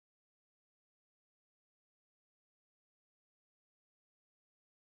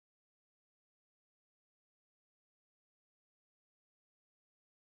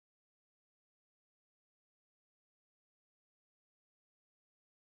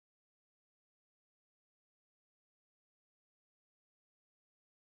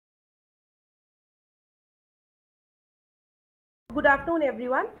Good afternoon,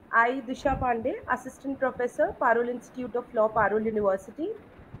 everyone. I, Disha Pandey, Assistant Professor, Parul Institute of Law, Parul University,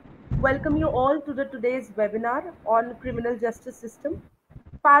 welcome you all to the today's webinar on criminal justice system.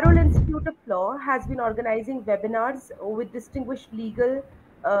 Parul Institute of Law has been organizing webinars with distinguished legal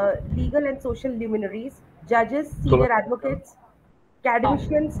and social luminaries, judges, senior advocates,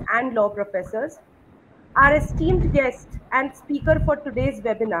 academicians, and law professors. Our esteemed guest and speaker for today's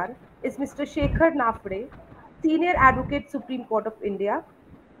webinar is Mr. Shekhar Nafde, Senior Advocate, Supreme Court of India.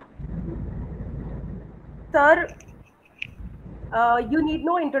 Sir, you need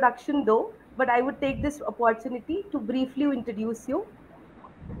no introduction though, but I would take this opportunity to briefly introduce you.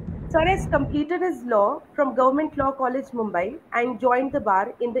 Sir has completed his law from Government Law College, Mumbai, and joined the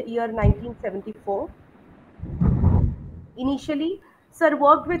bar in the year 1974. Initially, Sir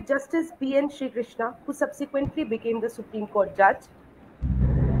worked with Justice B.N. Sri Krishna, who subsequently became the Supreme Court judge.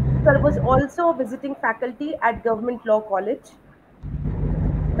 Sir was also a visiting faculty at Government Law College.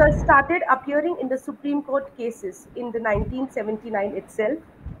 Sir started appearing in the Supreme Court cases in the 1979 itself.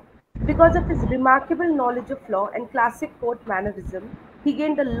 Because of his remarkable knowledge of law and classic court mannerism, he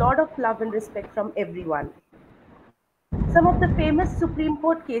gained a lot of love and respect from everyone. Some of the famous Supreme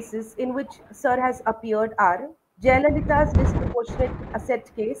Court cases in which Sir has appeared are Jayalalitha's disproportionate asset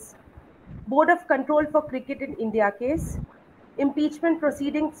case, Board of Control for Cricket in India case, impeachment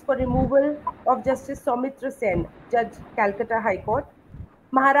proceedings for removal of Justice Soumitra Sen, Judge Calcutta High Court,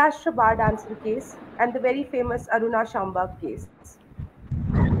 Maharashtra bar dancer case, and the very famous Aruna Shambhag case.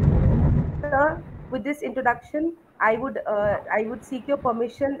 Sir, with this introduction, I would seek your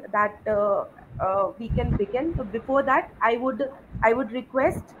permission that we can begin. But before that, I would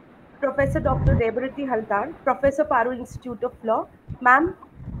request Professor Dr. Rebarati Haldan, Professor Parul Institute of Law. Ma'am,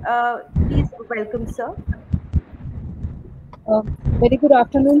 please welcome, sir. Very good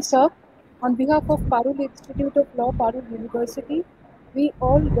afternoon, sir. On behalf of Parul Institute of Law, Parul University, we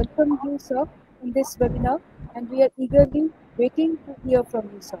all welcome you, sir, in this webinar, and we are eagerly waiting to hear from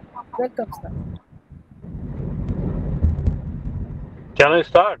you, sir. Welcome, sir. Can I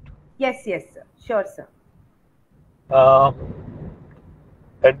start? Yes, sir. Sure, sir.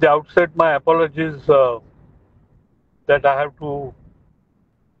 At the outset, my apologies that I have to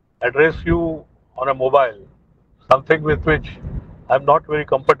address you on a mobile, something with which I'm not very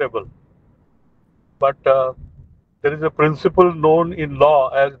comfortable. But there is a principle known in law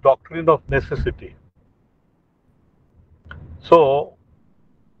as doctrine of necessity. So,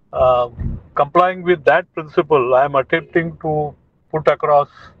 complying with that principle, I am attempting to put across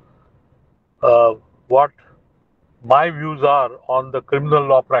what my views are on the criminal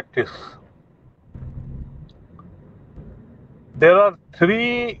law practice. There are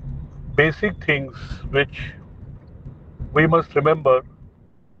three basic things which we must remember.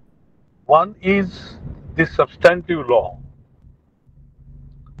 One is the substantive law,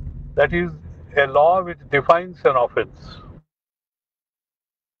 that is a law which defines an offense.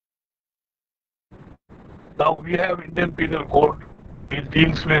 Now we have Indian Penal Code, which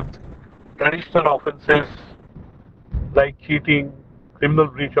deals with traditional offenses like cheating, criminal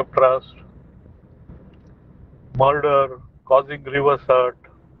breach of trust, murder, causing grievous hurt,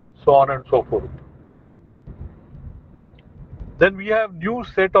 so on and so forth. Then we have new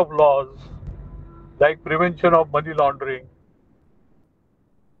set of laws like Prevention of Money Laundering,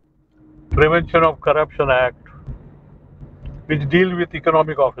 Prevention of Corruption Act, which deal with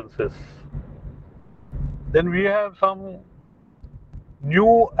economic offenses. Then we have some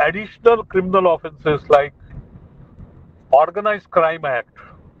new additional criminal offenses like Organized Crime Act.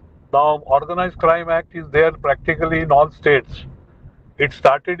 Now, Organized Crime Act is there practically in all states. It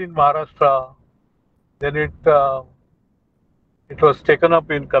started in Maharashtra, then it was taken up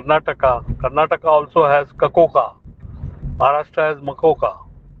in Karnataka. Karnataka also has Kakoka. Maharashtra has Makoka.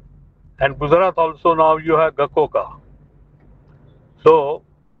 And Gujarat also now you have Gakoka. So,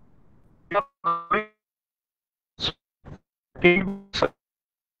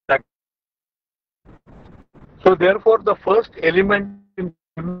 therefore, the first element in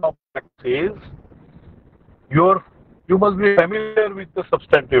criminal practice is you must be familiar with the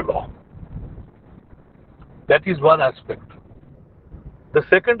substantive law. That is one aspect. The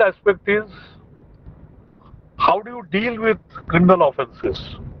second aspect is how do you deal with criminal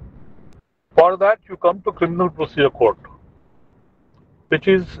offenses? For that, you come to Criminal Procedure Code, which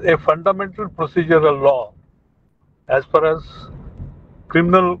is a fundamental procedural law as far as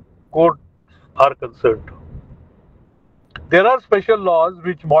criminal courts are concerned. There are special laws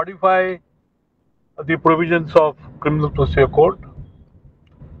which modify the provisions of Criminal Procedure Code,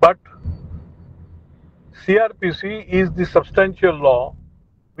 but CRPC is the substantial law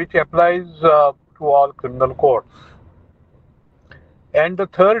which applies to all criminal courts. and the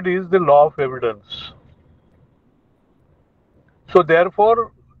third is the law of evidence. So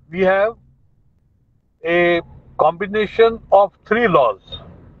therefore, we have a combination of three laws,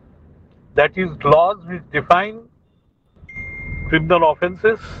 that is, laws which define criminal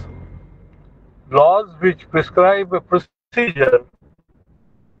offences, laws which prescribe a procedure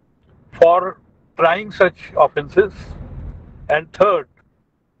for trying such offences, and third,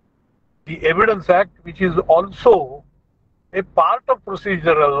 the Evidence Act, which is also a part of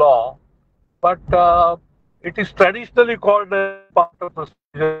procedural law, but it is traditionally called a part of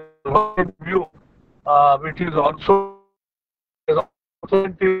procedural view, which is also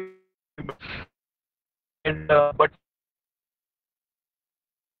and but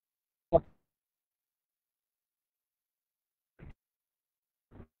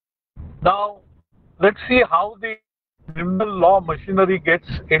now let's see how the criminal law machinery gets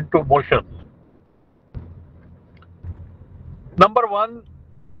into motion. Number one,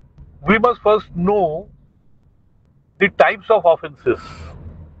 we must first know the types of offences.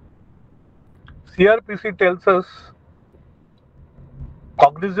 CRPC tells us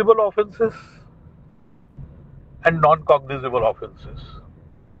cognizable offences and non-cognizable offences.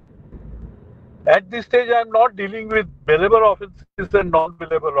 At this stage, I am not dealing with bailable offences and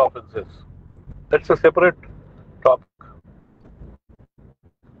non-bailable offences. That's a separate topic.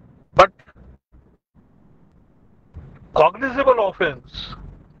 But cognizable offence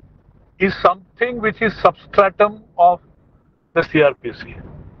is something which is substratum of the CRPC.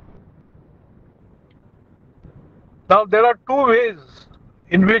 Now, there are two ways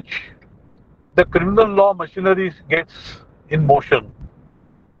in which the criminal law machinery gets in motion.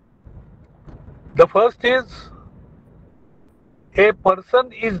 The first is, a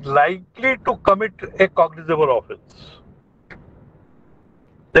person is likely to commit a cognizable offence.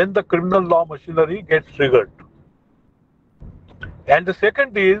 Then the criminal law machinery gets triggered. And the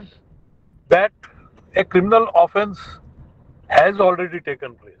second is that a criminal offence has already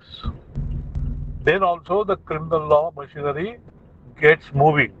taken place. Then also the criminal law machinery gets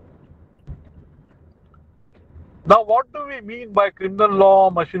moving. Now, what do we mean by criminal law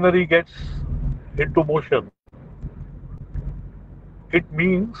machinery gets into motion? It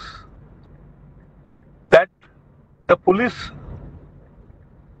means that the police,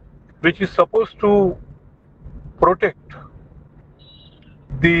 which is supposed to protect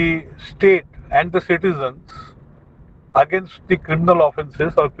the state and the citizens against the criminal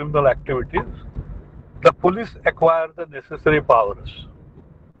offences or criminal activities, the police acquire the necessary powers.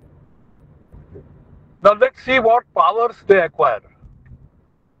 Now let's see what powers they acquire.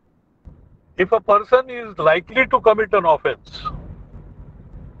 If a person is likely to commit an offence,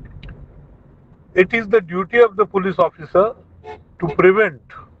 it is the duty of the police officer to prevent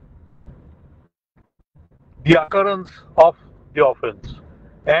the occurrence of the offence,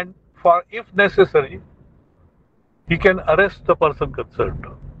 and for if necessary, he can arrest the person concerned.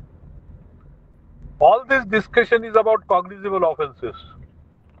 All this discussion is about cognizable offences.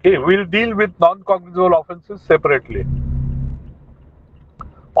 Okay, we'll deal with non-cognizable offences separately.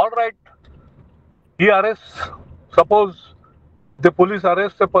 All right, he arrests, suppose the police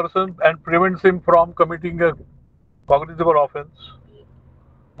arrests a person and prevents him from committing a cognizable offence,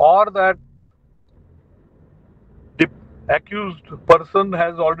 or that the accused person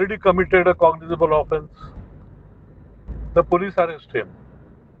has already committed a cognizable offence. The police arrest him.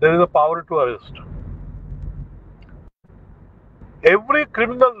 There is a power to arrest. Every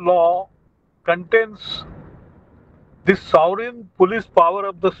criminal law contains the sovereign police power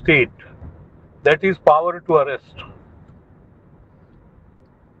of the state, that is, power to arrest.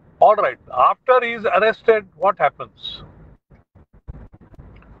 All right, after he is arrested, what happens?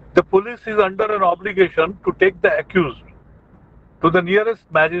 The police is under an obligation to take the accused to the nearest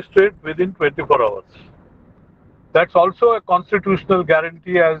magistrate within 24 hours. That's also a constitutional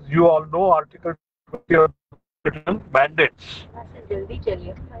guarantee, as you all know, Article 20 of the Constitution mandates.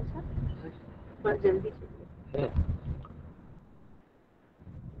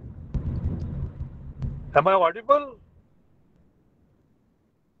 Am I audible?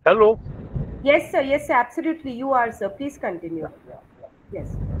 Hello? Yes, sir, absolutely. You are, sir. Please continue.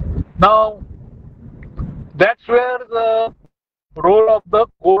 Yes. Now, that's where the role of the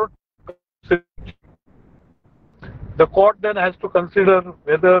court comes in. The court then has to consider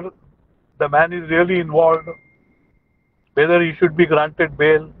whether the man is really involved, whether he should be granted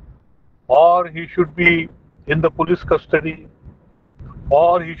bail, or he should be in the police custody,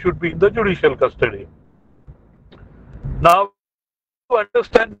 or he should be in the judicial custody. Now, to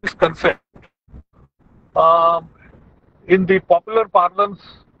understand this concept, in the popular parlance,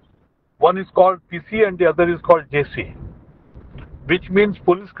 one is called PC and the other is called JC. which means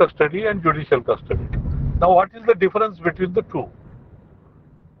police custody and judicial custody. Now, what is the difference between the two?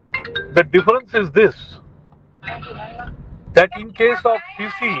 The difference is this, that in case of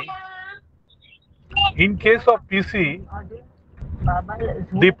PC,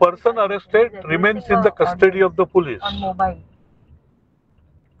 the person arrested remains in the custody of the police.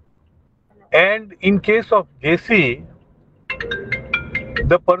 And in case of JC,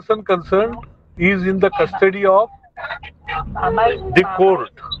 the person concerned is in the custody of the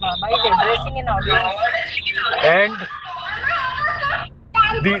court. And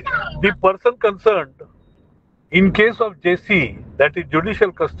the person concerned, in case of JC, that is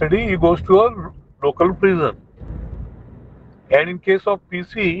judicial custody, he goes to a local prison. And in case of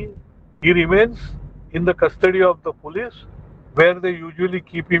PC, he remains in the custody of the police, where they usually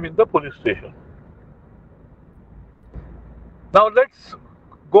keep him in the police station. Now let's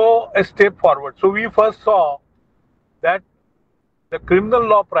go a step forward. So we first saw that the criminal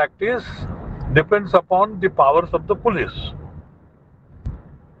law practice depends upon the powers of the police.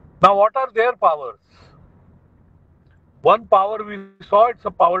 Now what are their powers? One power we saw, it's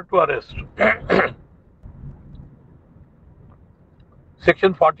a power to arrest.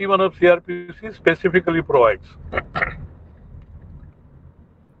 Section 41 of CRPC specifically provides.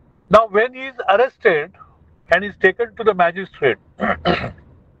 Now when he is arrested and is taken to the magistrate,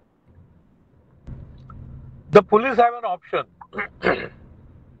 the police have an option.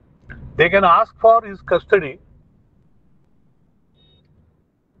 They can ask for his custody,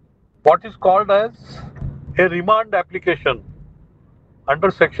 what is called as a remand application under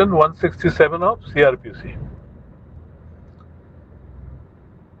section 167 of CRPC.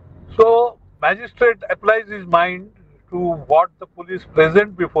 So magistrate applies his mind to what the police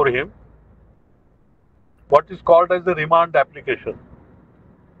present before him, what is called as the remand application,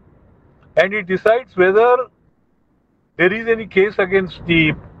 and he decides whether there is any case against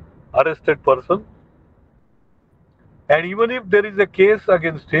the arrested person, and even if there is a case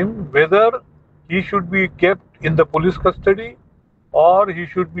against him, whether he should be kept in the police custody, or he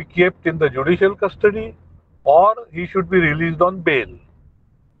should be kept in the judicial custody, or he should be released on bail.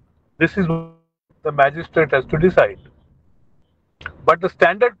 This is what the magistrate has to decide. But the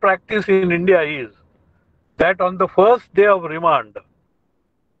standard practice in India is that on the first day of remand,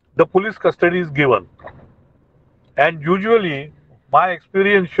 the police custody is given. And usually, my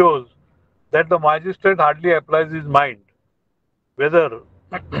experience shows that the magistrate hardly applies his mind whether,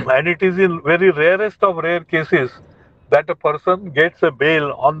 and it is in very rarest of rare cases that a person gets a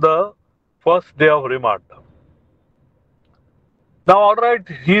bail on the first day of remand. Now, all right,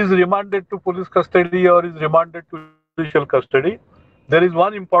 he is remanded to police custody or is remanded to judicial custody. There is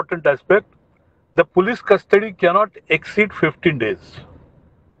one important aspect. The police custody cannot exceed 15 days.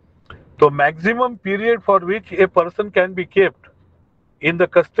 So maximum period for which a person can be kept in the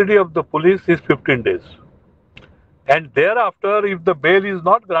custody of the police is 15 days. And thereafter, if the bail is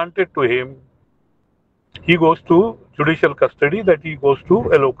not granted to him, he goes to judicial custody, that he goes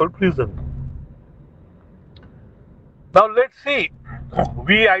to a local prison. Now let's see,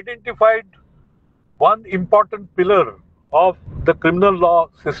 we identified one important pillar of the criminal law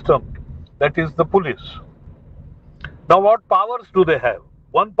system, that is the police. Now what powers do they have?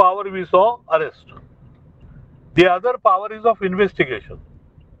 One power we saw, arrest. The other power is of investigation.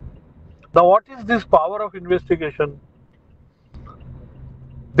 Now what is this power of investigation?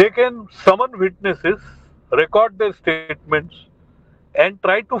 They can summon witnesses, record their statements, and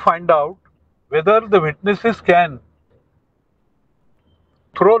try to find out whether the witnesses can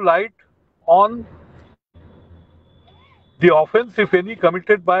throw light on the offense, if any,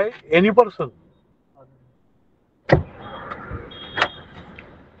 committed by any person.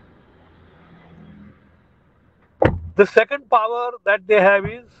 The second power that they have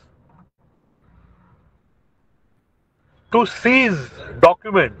is to seize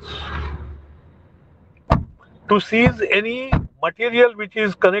documents, to seize any material which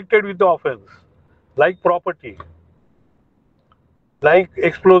is connected with the offense, like property, like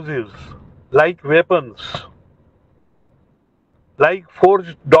explosives, like weapons, like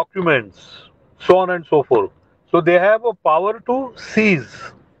forged documents, so on and so forth. So they have a power to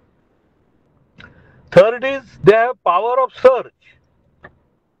seize. Third is they have power of search.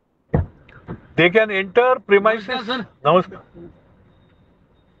 They can enter premises. Namaskar.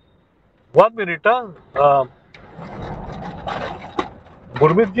 1 minute,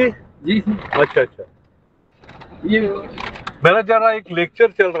 Gurmeet जी जी अच्छा अच्छा ये मेरा जरा एक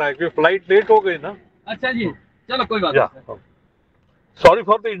lecture चल रहा है कि फ्लाइट लेट हो गई ना अच्छा जी चलो कोई बात नहीं sorry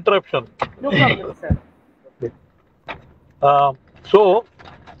for the interruption No problem, sir. So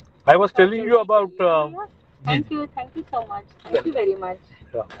I was telling you about Thank you so much. Thank you very much.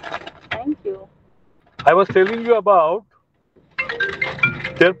 Yeah. Thank you. I was telling you about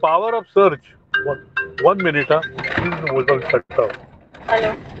their power of search. One minute, huh? Please hold shut down.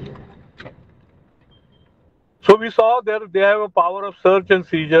 Hello. So we saw there they have a power of search and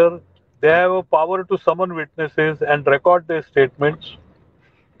seizure. They have a power to summon witnesses and record their statements.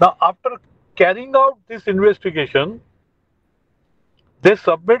 Now, after carrying out this investigation, they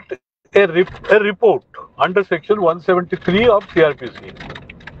submit a report under section 173 of CRPC,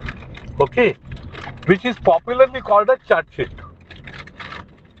 okay, which is popularly called a charge sheet.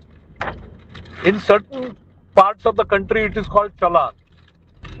 In certain parts of the country, it is called challan.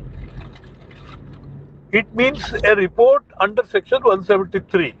 It means a report under section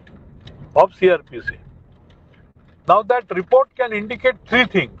 173 of CRPC. Now, that report can indicate three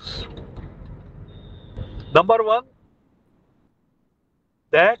things. Number one,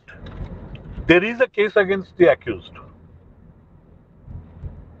 that there is a case against the accused.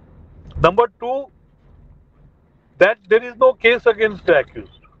 Number two, that there is no case against the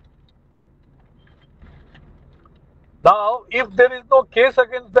accused. Now, if there is no case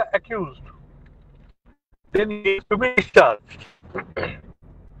against the accused, then he is to be discharged.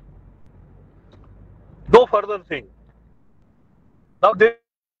 No further thing. Now, there is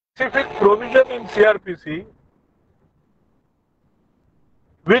a specific provision in CRPC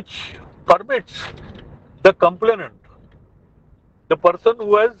which permits the complainant, the person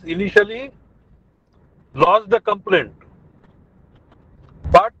who has initially lodged the complaint,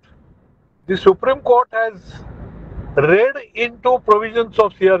 but the Supreme Court has read into provisions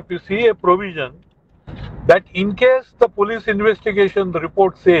of CRPC a provision that in case the police investigation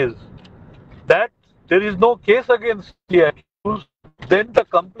report says that there is no case against the accused, then the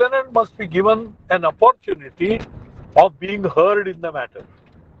complainant must be given an opportunity of being heard in the matter.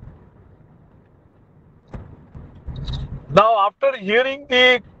 Now, after hearing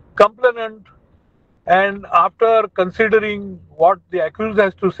the complainant and after considering what the accused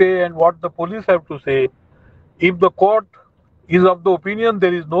has to say and what the police have to say, if the court is of the opinion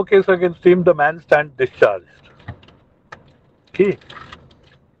there is no case against him, the man stands discharged. Okay.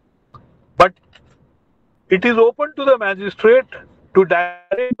 But it is open to the magistrate to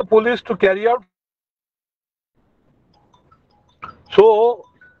direct the police to carry out. So,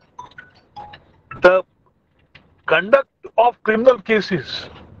 the conduct of criminal cases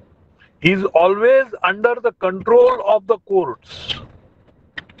is always under the control of the courts.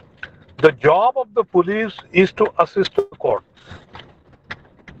 The job of the police is to assist the courts.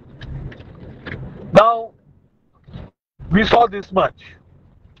 Now, we saw this much.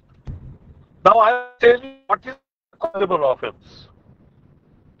 Now, I will tell you what is a cognizable offense.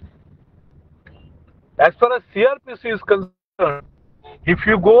 As far as CRPC is concerned, if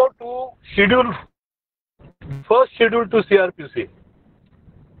you go to first schedule to CRPC,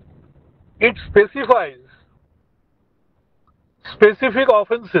 it specifies specific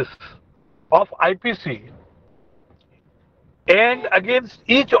offences of IPC, and against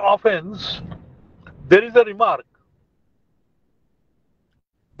each offence there is a remark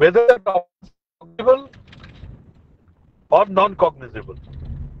whether the offence is cognizable or non-cognizable.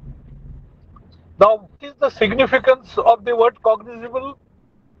 Now, what is the significance of the word cognizable?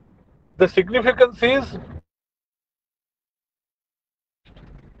 The significance is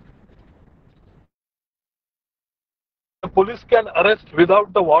the police can arrest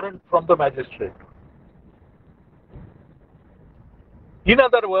without the warrant from the magistrate. In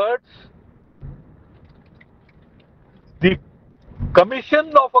other words, the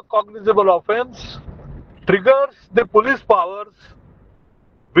commission of a cognizable offence triggers the police powers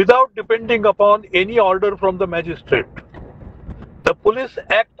without depending upon any order from the magistrate. The police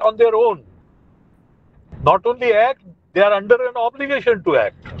act on their own. Not only act, they are under an obligation to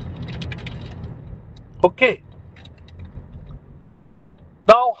act. Okay.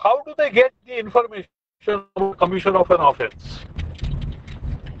 Now, how do they get the information about commission of an offence?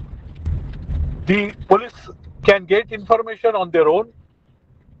 The police can get information on their own,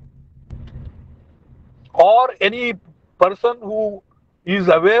 or any person who is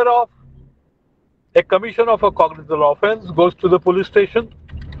aware of a commission of a cognizable offence goes to the police station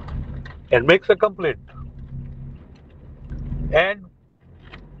and makes a complaint. And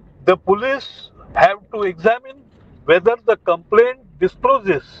the police have to examine whether the complaint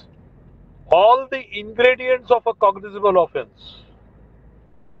discloses all the ingredients of a cognizable offence.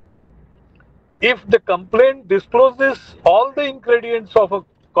 If the complaint discloses all the ingredients of a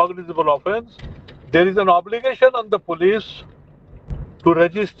cognizable offence, there is an obligation on the police to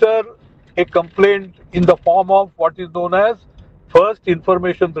register a complaint in the form of what is known as first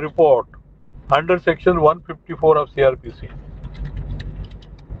information report under section 154 of CRPC.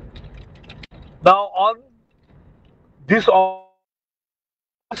 Now on this,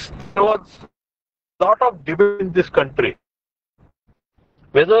 there was a lot of debate in this country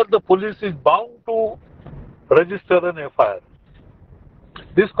whether the police is bound to register an FIR.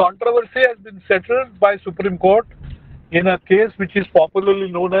 This controversy has been settled by Supreme Court in a case which is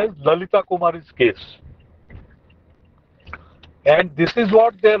popularly known as Lalita Kumari's case. And this is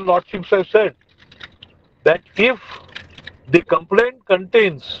what their lordships have said, that if the complaint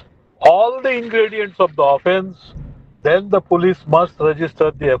contains all the ingredients of the offense, then the police must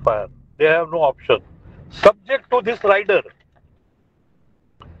register the FIR. They have no option. Subject to this rider.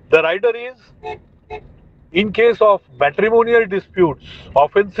 The rider is, in case of matrimonial disputes,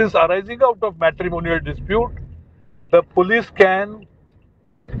 offences arising out of matrimonial dispute, the police can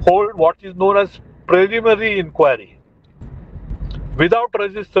hold what is known as preliminary inquiry without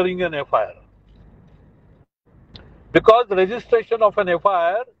registering an FIR. Because registration of an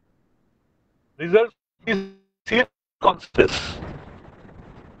FIR results in serious consequences.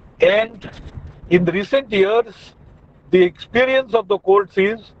 And in recent years, the experience of the courts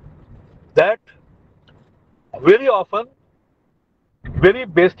is that very often very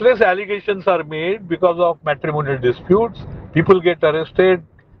baseless allegations are made because of matrimonial disputes. People get arrested,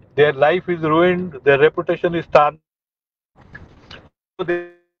 their life is ruined, their reputation is tarnished. So they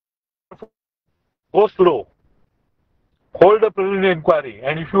go slow, hold a preliminary inquiry,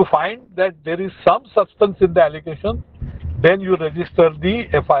 and if you find that there is some substance in the allegation, then you register the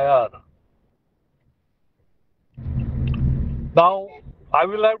FIR. Now, I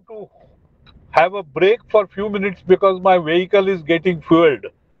will have to have a break for a few minutes because my vehicle is getting fueled.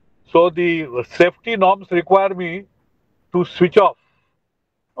 So the safety norms require me to switch off.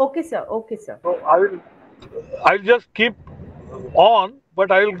 Okay, sir. Okay, sir. So I'll just keep on,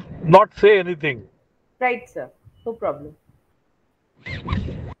 but I will not say anything. Right, sir. No problem.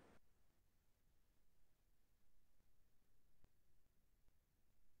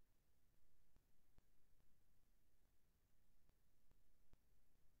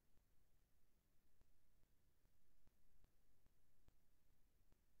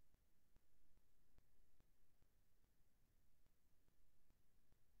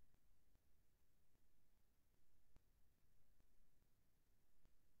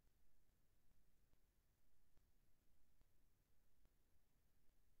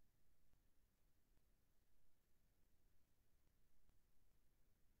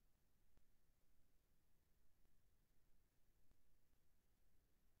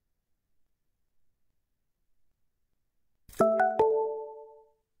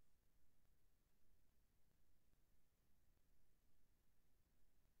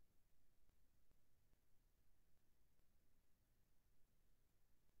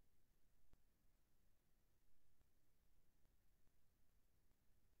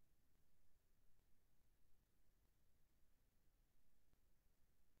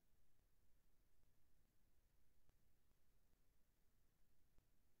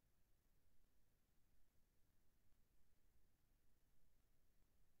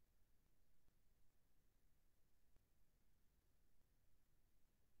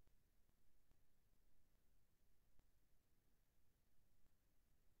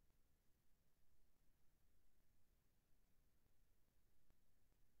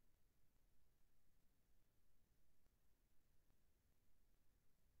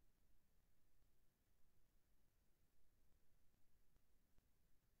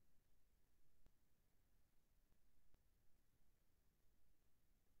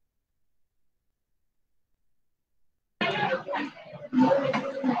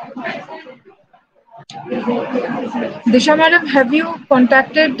 Disha madam, have you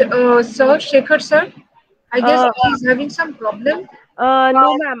contacted Sir Shekhar sir? I guess Uh, he's having some problem.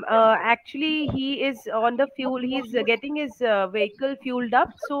 no, ma'am. Actually, he is on the fuel. He's getting his vehicle fueled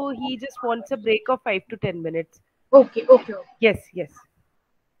up, so he just wants a break of 5 to 10 minutes. Okay, okay, okay. Yes, yes.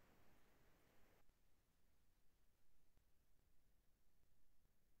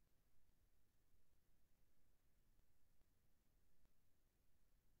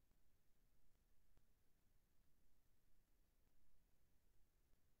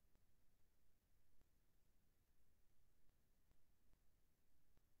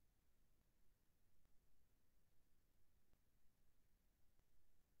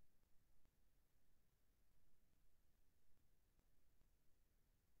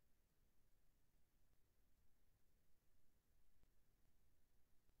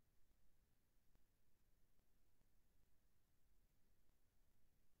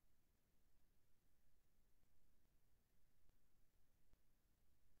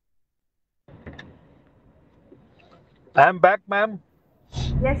 I am back, ma'am.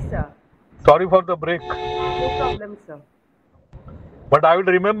 Yes, sir. Sorry for the break. No problem, sir. But I will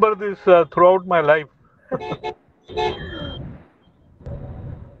remember this throughout my life.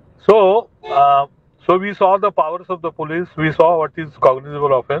 So, so we saw the powers of the police. We saw what is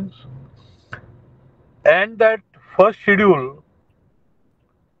cognizable offence, and that first schedule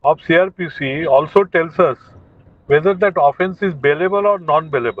of CRPC also tells us whether that offence is bailable or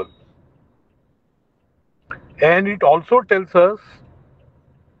non-bailable, and it also tells us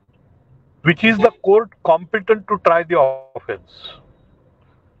which is the court competent to try the offence.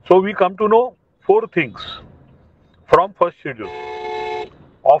 So we come to know four things from first schedule: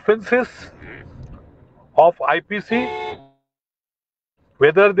 offences of IPC,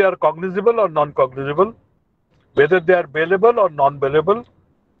 whether they are cognizable or non-cognizable, whether they are bailable or non-bailable,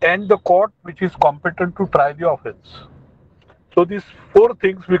 and the court which is competent to try the offence. So these four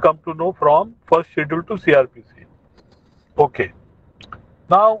things we come to know from first schedule to CRPC. Okay.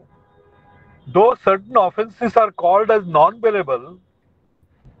 Now, though certain offences are called as non-bailable,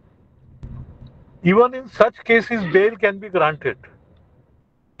 even in such cases bail can be granted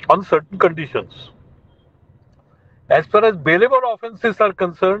on certain conditions. As far as bailable offences are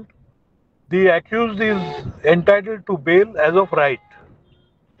concerned, the accused is entitled to bail as of right.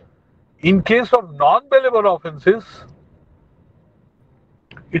 In case of non-bailable offences,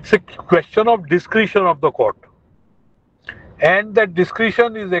 it's a question of discretion of the court. And that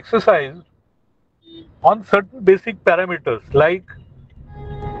discretion is exercised on certain basic parameters like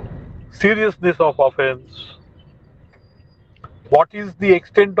seriousness of offense, what is the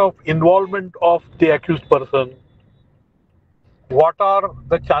extent of involvement of the accused person, what are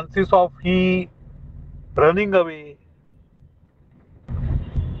the chances of he running away,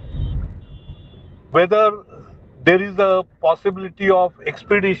 whether there is a possibility of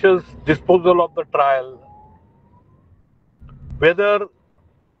expeditious disposal of the trial, whether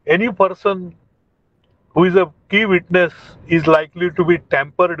any person who is a key witness is likely to be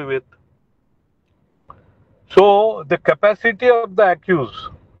tampered with. So the capacity of the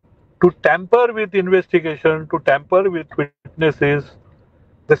accused to tamper with investigation, to tamper with witnesses,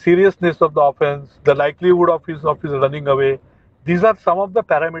 the seriousness of the offense, the likelihood of his running away, these are some of the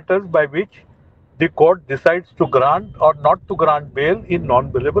parameters by which the court decides to grant or not to grant bail in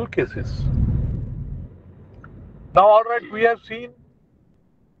non-bailable cases. Now, all right, we have seen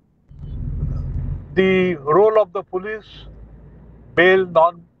the role of the police, bail,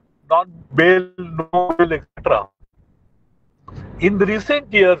 non-bail, no bail, etc. In the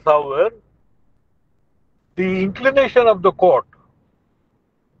recent years, however, the inclination of the court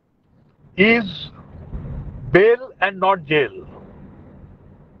is bail and not jail.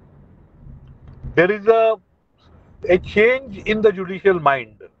 There is a change in the judicial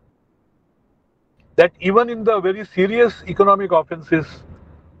mind that even in the very serious economic offences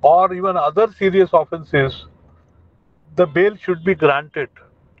or even other serious offences, the bail should be granted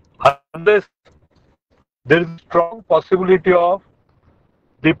unless there is strong possibility of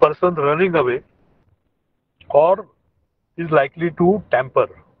the person running away or is likely to tamper.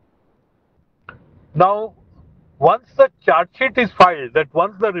 Now, once the charge sheet is filed, that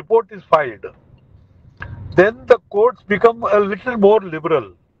once the report is filed, then the courts become a little more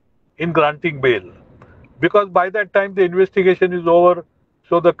liberal in granting bail, because by that time the investigation is over,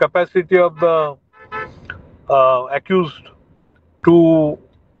 so the capacity of the accused to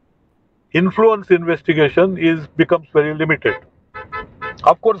influence investigation becomes very limited.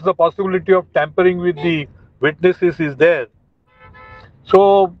 Of course, the possibility of tampering with the witnesses is there,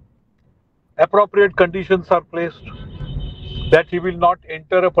 so appropriate conditions are placed that he will not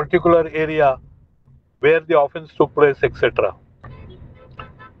enter a particular area where the offense took place, etc.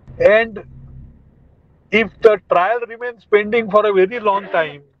 And if the trial remains pending for a very long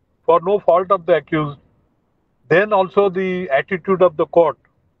time for no fault of the accused, then also the attitude of the court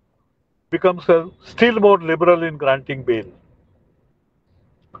becomes still more liberal in granting bail.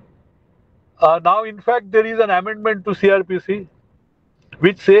 Now, in fact, there is an amendment to CRPC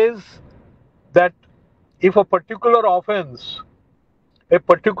which says that if a particular offense, a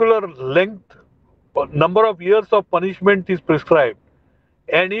particular length, number of years of punishment is prescribed,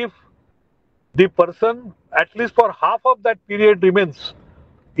 and if the person, at least for half of that period, remains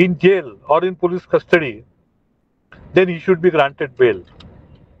in jail or in police custody, then he should be granted bail.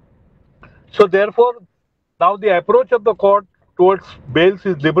 So therefore, now the approach of the court towards bails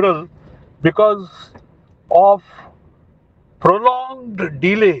is liberal because of prolonged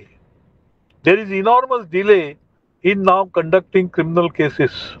delay. There is enormous delay in now conducting criminal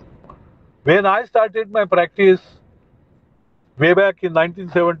cases. When I started my practice way back in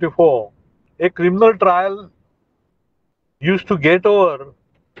 1974, a criminal trial used to get over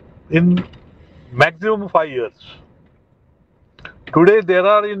in maximum 5 years. Today there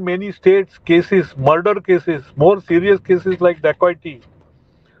are in many states cases, murder cases, more serious cases like dacoity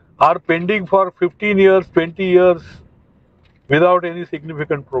are pending for 15 years, 20 years without any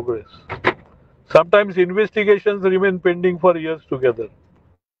significant progress. Sometimes investigations remain pending for years together.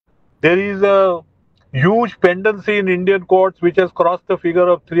 There is a huge pendency in Indian courts which has crossed the figure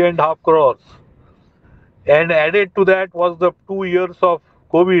of 3.5 crores. And added to that was the 2 years of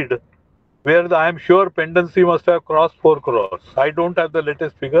COVID, where I am sure pendency must have crossed 4 crores. I don't have the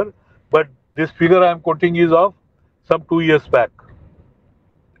latest figure, but this figure I am quoting is of some 2 years back.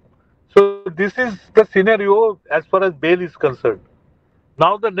 So this is the scenario as far as bail is concerned.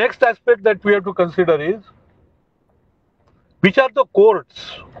 Now the next aspect that we have to consider is, which are the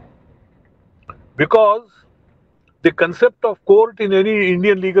courts? Because the concept of court in any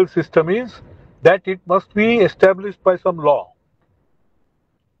Indian legal system is that it must be established by some law.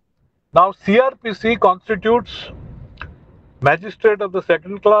 Now CRPC constitutes magistrate of the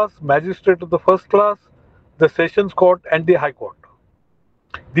second class, magistrate of the first class, the sessions court and the high court.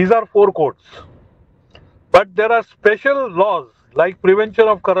 These are 4 courts. But there are special laws like Prevention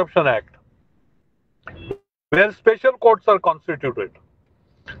of Corruption Act, where special courts are constituted.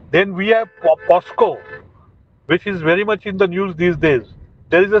 Then we have POSCO, which is very much in the news these days.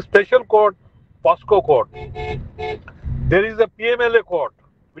 There is a special court, POSCO court. There is a PMLA court,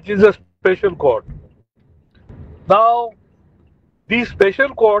 which is a special court. Now, these special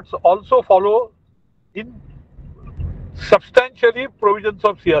courts also follow in substantially provisions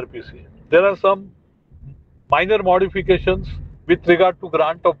of CRPC. There are some minor modifications with regard to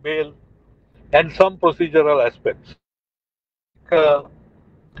grant of bail and some procedural aspects.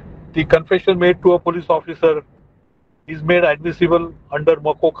 The confession made to a police officer is made admissible under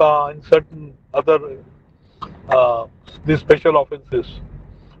MOCOCA and certain other these special offences.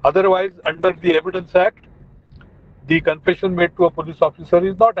 Otherwise, under the Evidence Act, the confession made to a police officer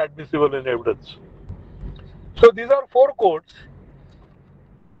is not admissible in evidence. So these are 4 courts,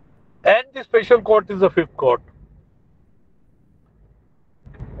 and the special court is the 5th court.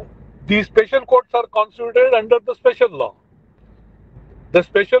 These special courts are constituted under the special law. The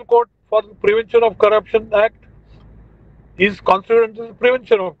Special Court for the Prevention of Corruption Act is constituted under the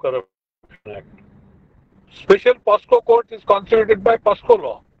Prevention of Corruption Act. Special POSCO Court is constituted by POSCO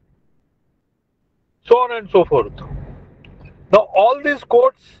law. So on and so forth. Now all these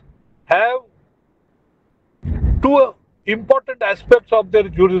courts have 2 important aspects of their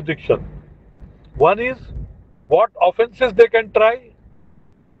jurisdiction. One is what offences they can try.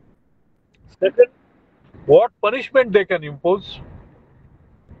 Second, what punishment they can impose.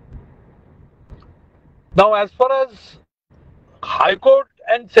 Now, as far as High Court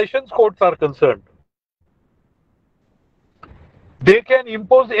and Sessions Courts are concerned, they can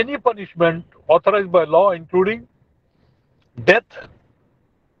impose any punishment authorized by law, including death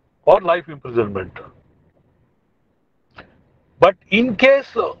or life imprisonment. But in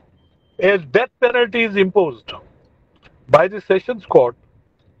case a death penalty is imposed by the Sessions Court,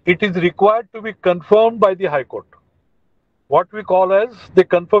 it is required to be confirmed by the High Court, what we call as the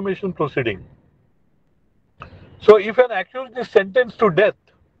confirmation proceeding. So if an accused is sentenced to death,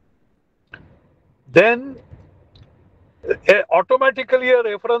 then automatically a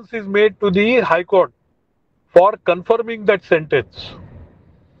reference is made to the High Court for confirming that sentence.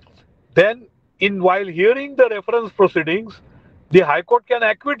 Then while hearing the reference proceedings, the High Court can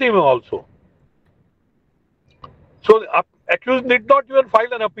acquit him also. So the accused need not even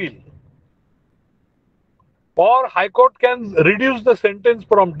file an appeal. Or High Court can reduce the sentence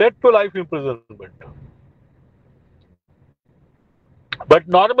from death to life imprisonment. But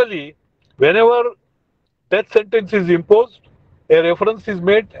normally, whenever death sentence is imposed, a reference is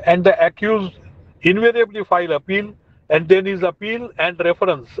made and the accused invariably file appeal, and then his appeal and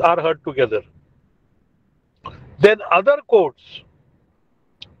reference are heard together. Then other courts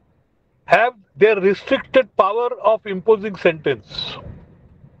have their restricted power of imposing sentence.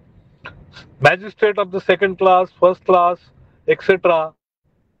 Magistrate of the second class, first class, etc.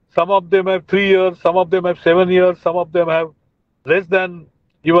 Some of them have 3 years, some of them have 7 years, some of them have less than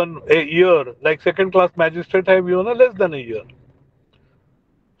even a year, like second class magistrate have even less than a year.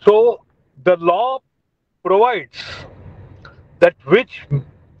 So the law provides that which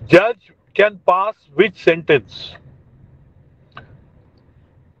judge can pass which sentence.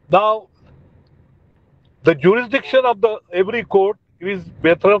 Now, the jurisdiction of every court is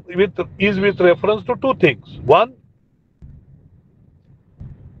with reference to 2 things. One,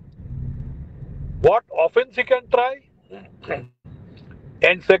 what offense he can try,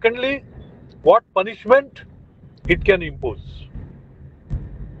 and secondly, what punishment it can impose.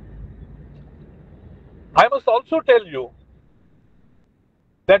 I must also tell you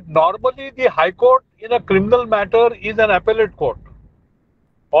that normally the High Court in a criminal matter is an appellate court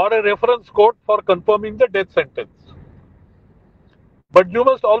or a reference court for confirming the death sentence. But you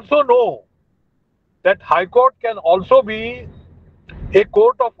must also know that High Court can also be a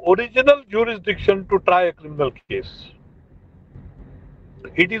court of original jurisdiction to try a criminal case.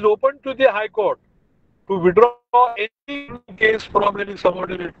 It is open to the High Court to withdraw any case from any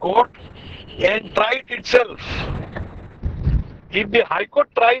subordinate court and try it itself. If the High Court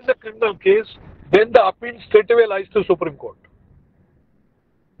tries a criminal case, then the appeal straightaway lies to Supreme Court.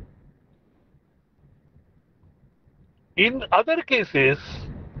 In other cases,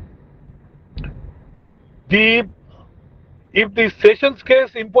 if the Sessions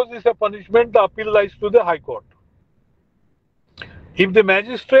case imposes a punishment, the appeal lies to the High Court. If the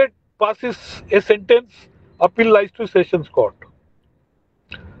magistrate passes a sentence, appeal lies to Sessions Court.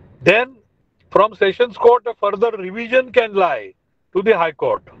 Then, from Sessions Court, a further revision can lie to the High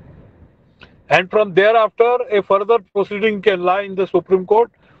Court. And from thereafter, a further proceeding can lie in the Supreme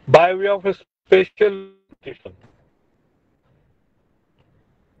Court by way of a special petition.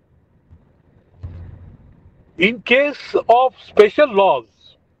 In case of special laws,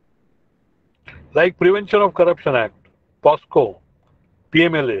 like Prevention of Corruption Act, POSCO,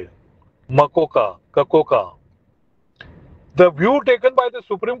 PMLA, MACOCA, CACOCA, the view taken by the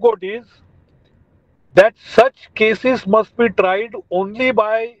Supreme Court is that such cases must be tried only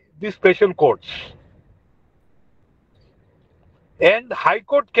by the special courts. And High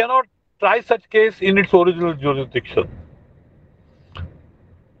Court cannot try such case in its original jurisdiction.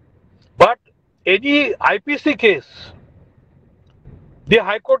 But any IPC case, the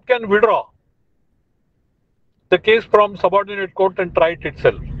High Court can withdraw the case from subordinate court and try it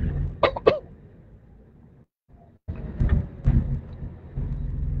itself.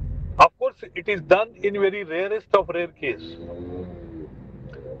 Of course, it is done in very rarest of rare cases.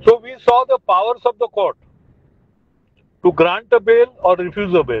 So we saw the powers of the court to grant a bail or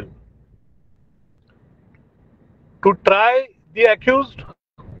refuse a bail, to try the accused,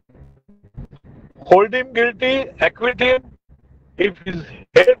 hold him guilty, acquit him. If he is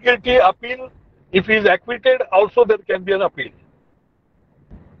held guilty, appeal. If he is acquitted, also there can be an appeal.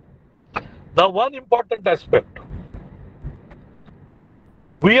 Now, one important aspect.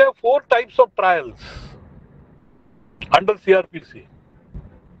 We have 4 types of trials under CRPC.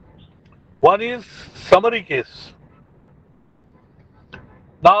 One is summary case.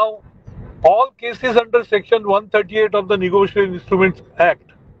 Now, all cases under Section 138 of the Negotiation Instruments Act,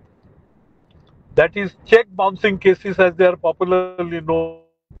 that is check bouncing cases as they are popularly known,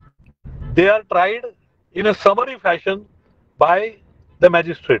 they are tried in a summary fashion by the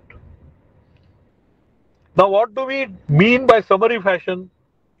magistrate. Now, what do we mean by summary fashion?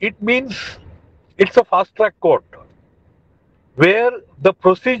 It means it's a fast track court where the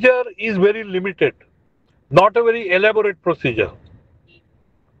procedure is very limited, not a very elaborate procedure.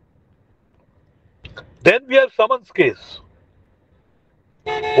 Then we have summons case.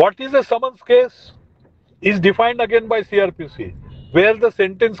 What is a summons case? Is defined again by CRPC, where the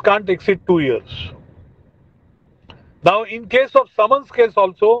sentence can't exceed 2 years. Now, in case of summons case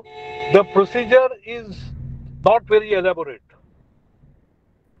also, the procedure is not very elaborate.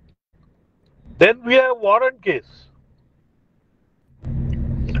 Then we have warrant case.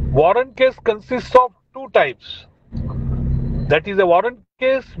 Warrant case consists of 2 types. That is a warrant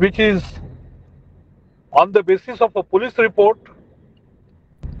case which is on the basis of a police report,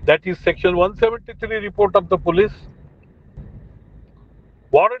 that is Section 173 report of the police.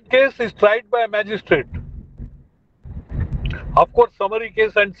 Warrant case is tried by a magistrate. Of course, summary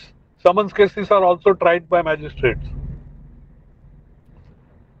case and summons cases are also tried by magistrates.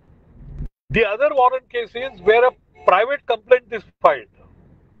 The other warrant case is where a private complaint is filed.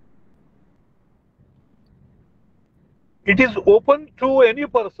 It is open to any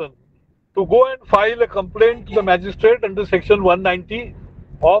person to go and file a complaint to the magistrate under Section 190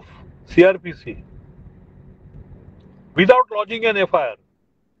 of CRPC without lodging an FIR.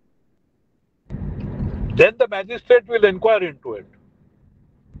 Then the magistrate will inquire into it.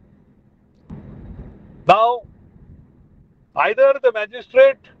 Now, either the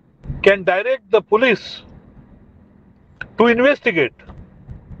magistrate can direct the police to investigate.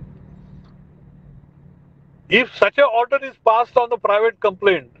 If such an order is passed on the private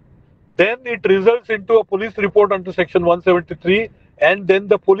complaint, then it results into a police report under Section 173, and then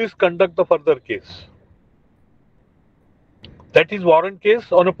the police conduct the further case. That is warrant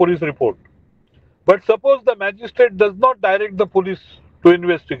case on a police report. But suppose the magistrate does not direct the police to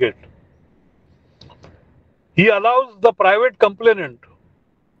investigate. he allows the private complainant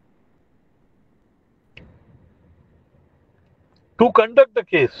to conduct the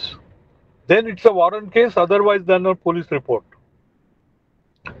case. Then it's a warrant case, otherwise than a police report.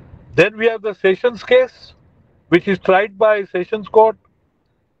 Then we have the sessions case, which is tried by sessions court,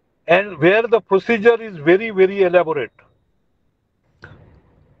 and where the procedure is very, very elaborate.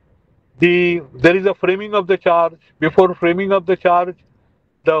 There is a framing of the charge. Before framing of the charge,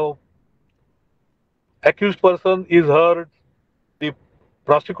 the accused person is heard, the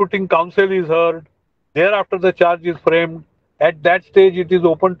prosecuting counsel is heard, thereafter the charge is framed. At that stage, it is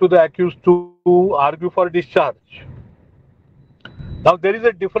open to the accused to argue for discharge. Now, there is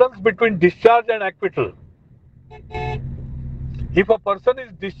a difference between discharge and acquittal. If a person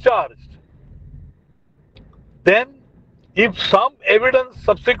is discharged, then if some evidence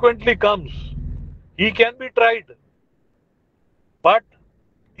subsequently comes, he can be tried. But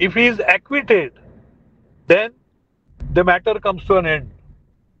if he is acquitted, then the matter comes to an end.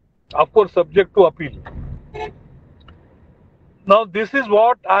 Of course, subject to appeal. Now, this is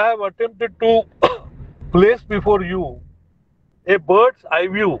what I have attempted to place before you, a bird's eye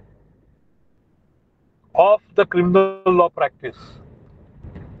view of the criminal law practice.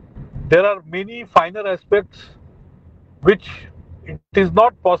 There are many finer aspects which it is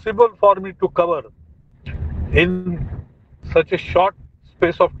not possible for me to cover in such a short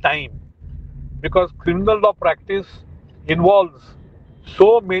space of time, because criminal law practice involves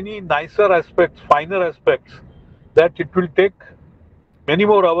so many nicer aspects, finer aspects, that it will take many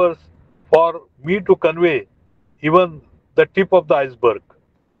more hours for me to convey even the tip of the iceberg.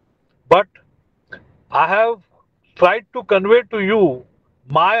 But I have tried to convey to you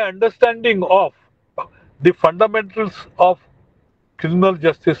my understanding of the fundamentals of criminal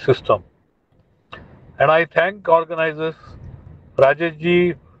justice system. And I thank organizers, Rajesh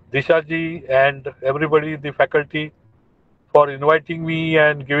ji, Disha ji, and everybody, the faculty, for inviting me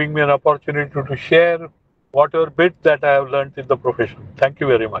and giving me an opportunity to share whatever bit that I have learned in the profession. Thank you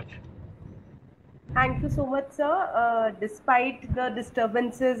very much. Thank you so much, sir. Despite the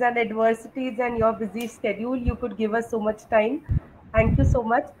disturbances and adversities and your busy schedule, you could give us so much time. Thank you so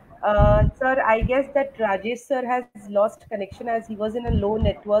much. Sir, I guess that Rajesh sir has lost connection as he was in a low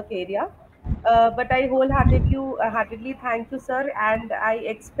network area. But I heartedly thank you, sir, and I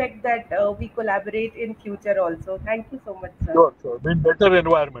expect that we collaborate in future also. Thank you so much, sir. Sure, sure. In better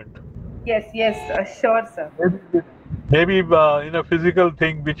environment. Yes, yes, sure, sir. Maybe in a physical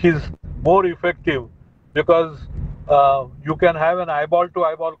thing which is more effective, because you can have an eyeball to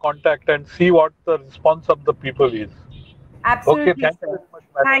eyeball contact and see what the response of the people is. Okay, Absolutely, thank you sir. very much,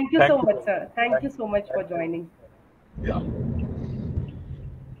 madam. Thank you so much, Very sir. Thank you so much for joining. Yeah.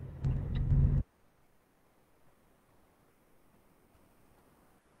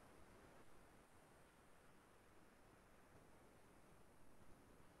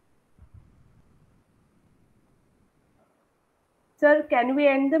 Sir, can we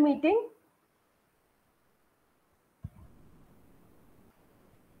end the meeting?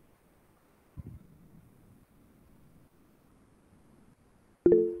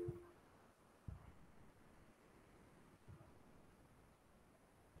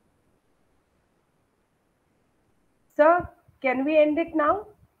 Sir, can we end it now?